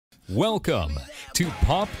Welcome to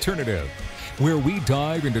Popternative, where we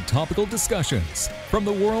dive into topical discussions from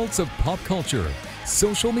the worlds of pop culture,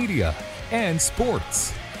 social media, and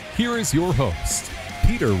sports. Here is your host,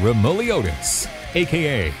 Peter Remoliotis,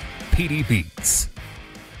 aka PD Beats.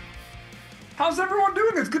 How's everyone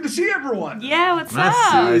doing? It's good to see everyone. Yeah, what's up?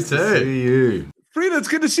 Nice to see you. Frida, it's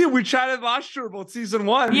good to see you. We chatted last year about season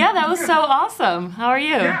 1. Yeah, that was so awesome. How are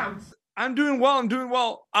you? Yeah, I'm doing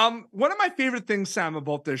well. One of my favorite things, Sam,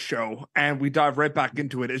 about this show, and we dive right back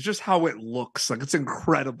into it, is just how it looks. Like, it's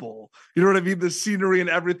incredible. You know what I mean? The scenery and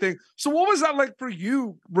everything. So what was that like for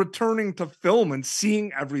you, returning to film and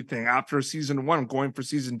seeing everything after season 1, going for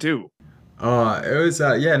season 2? Oh, it was,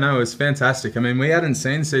 it was fantastic. I mean, we hadn't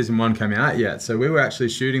seen season 1 coming out yet, so we were actually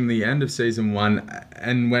shooting the end of season 1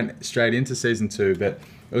 and went straight into season 2, but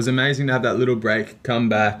it was amazing to have that little break, come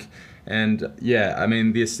back, and yeah, I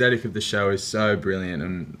mean, the aesthetic of the show is so brilliant,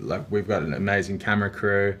 and like, we've got an amazing camera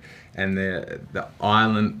crew, and the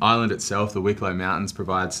island itself, the Wicklow Mountains,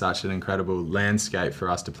 provides such an incredible landscape for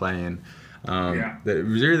us to play in, that it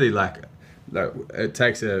was really like it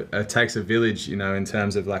takes a village, you know, in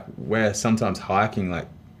terms of like we're sometimes hiking like,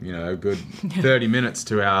 you know, a good 30 minutes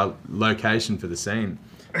to our location for the scene,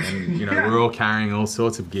 and you know, we're all carrying all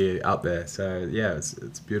sorts of gear up there, so yeah, it's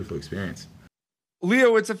a beautiful experience.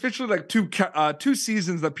 Leo, it's officially like two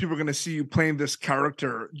seasons that people are going to see you playing this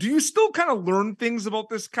character. Do you still kind of learn things about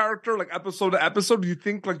this character, like episode to episode? Do you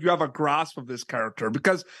think like you have a grasp of this character?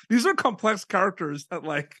 Because these are complex characters that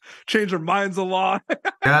like change their minds a lot.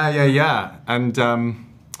 Yeah. And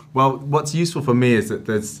well, what's useful for me is that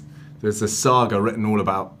there's a saga written all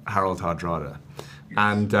about Harald Hardrada,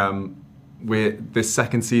 and this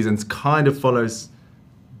second season kind of follows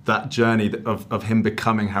that journey of him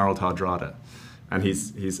becoming Harald Hardrada. And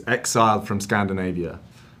he's exiled from Scandinavia,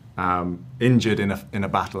 injured in a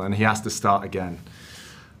battle, and he has to start again.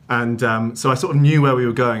 And so I sort of knew where we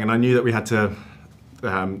were going, and I knew that we had to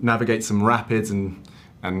navigate some rapids and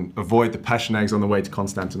avoid the Pechenegs on the way to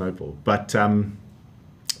Constantinople. But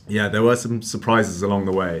there were some surprises along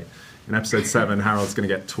the way. In episode 7, Harold's going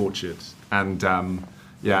to get tortured, and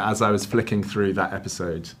as I was flicking through that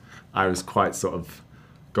episode, I was quite sort of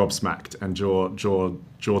gobsmacked and jaw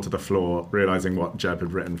to the floor, realizing what Jeb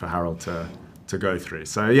had written for Harold to go through.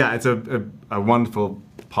 So yeah, it's a wonderful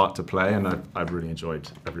part to play, and I've really enjoyed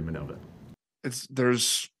every minute of it. It's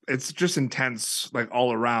just intense, like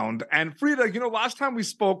all around. And Frida, you know, last time we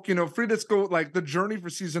spoke, you know, Frida's the journey for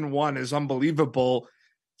season 1 is unbelievable.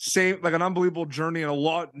 Like an unbelievable journey, and a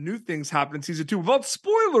lot new things happen in season 2. Without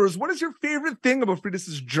spoilers, what is your favorite thing about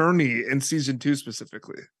Freydis' journey in season 2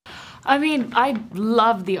 specifically? I mean, I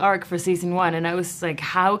love the arc for season 1, and I was like,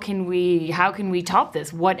 how can we top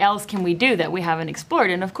this? What else can we do that we haven't explored?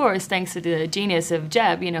 And of course, thanks to the genius of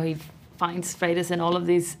Jeb, you know, he finds Freydis in all of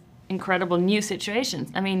these incredible new situations.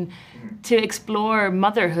 I mean, to explore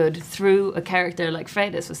motherhood through a character like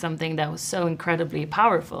Freydis was something that was so incredibly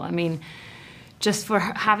powerful. I mean, just for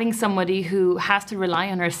having somebody who has to rely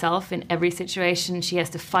on herself in every situation, she has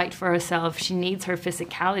to fight for herself. She needs her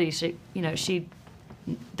physicality. She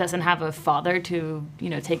doesn't have a father to,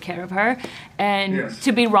 take care of her, and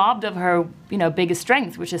to be robbed of her, biggest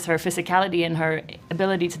strength, which is her physicality and her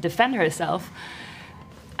ability to defend herself.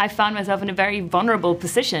 I found myself in a very vulnerable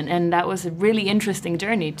position, and that was a really interesting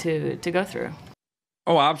journey to go through.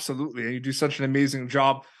 Oh, absolutely. And you do such an amazing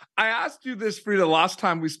job. I asked you this, Frida, last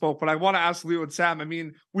time we spoke, but I want to ask Leo and Sam. I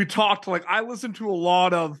mean, we talked, I listened to a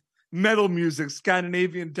lot of metal music,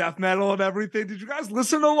 Scandinavian death metal and everything. Did you guys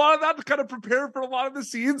listen to a lot of that to kind of prepare for a lot of the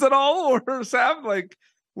scenes at all? Or Sam,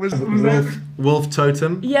 was Wolf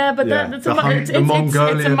Totem? Yeah, but that's it's a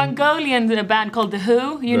Mongolian band called The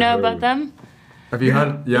Who. You know about them? Have you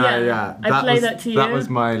heard? Yeah. I played that to you. That was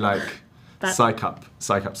my psych up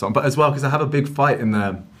song. But as well, because I have a big fight in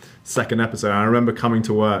the second episode, and I remember coming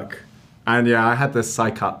to work, and I had the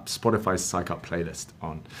Spotify Psych Up playlist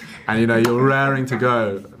on, and you're raring to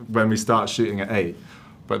go when we start shooting at 8,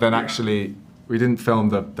 but then actually we didn't film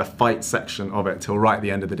the fight section of it till right at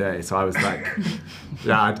the end of the day, so I was like,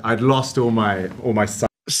 I'd lost all my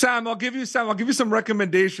Sam, I'll give you some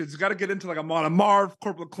recommendations. You got to get into a Monomarth,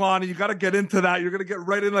 Corporal Cloney. You got to get into that. You're going to get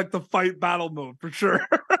right in the fight battle mode for sure.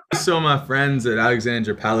 I saw my friends at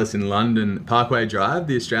Alexandra Palace in London, Parkway Drive,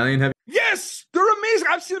 the Australian heavy. Yes, they're amazing.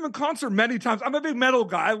 I've seen them in concert many times. I'm a big metal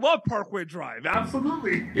guy. I love Parkway Drive.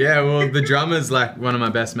 Absolutely. Yeah, well, the drummer's one of my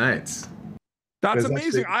best mates. That's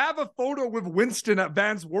amazing. I have a photo with Winston at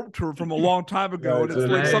Vans Warped Tour from a long time ago, and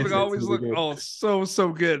it's something I always look. Oh, so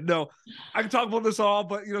good. No, I can talk about this all,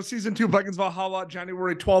 but season 2, Vikings Valhalla,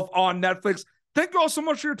 January 12th on Netflix. Thank you all so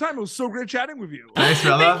much for your time. It was so great chatting with you. Thanks,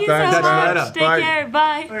 fella. Thank you so Catch you much. later. Take Bye. care.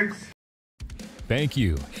 Bye. Thanks. Thank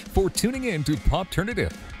you for tuning in to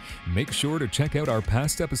Popternative. Make sure to check out our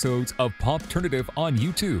past episodes of Popternative on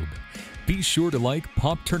YouTube. Be sure to like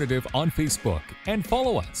Popternative on Facebook and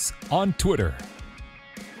follow us on Twitter.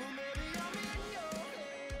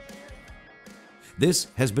 This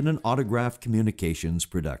has been an Autograph Communications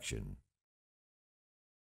production.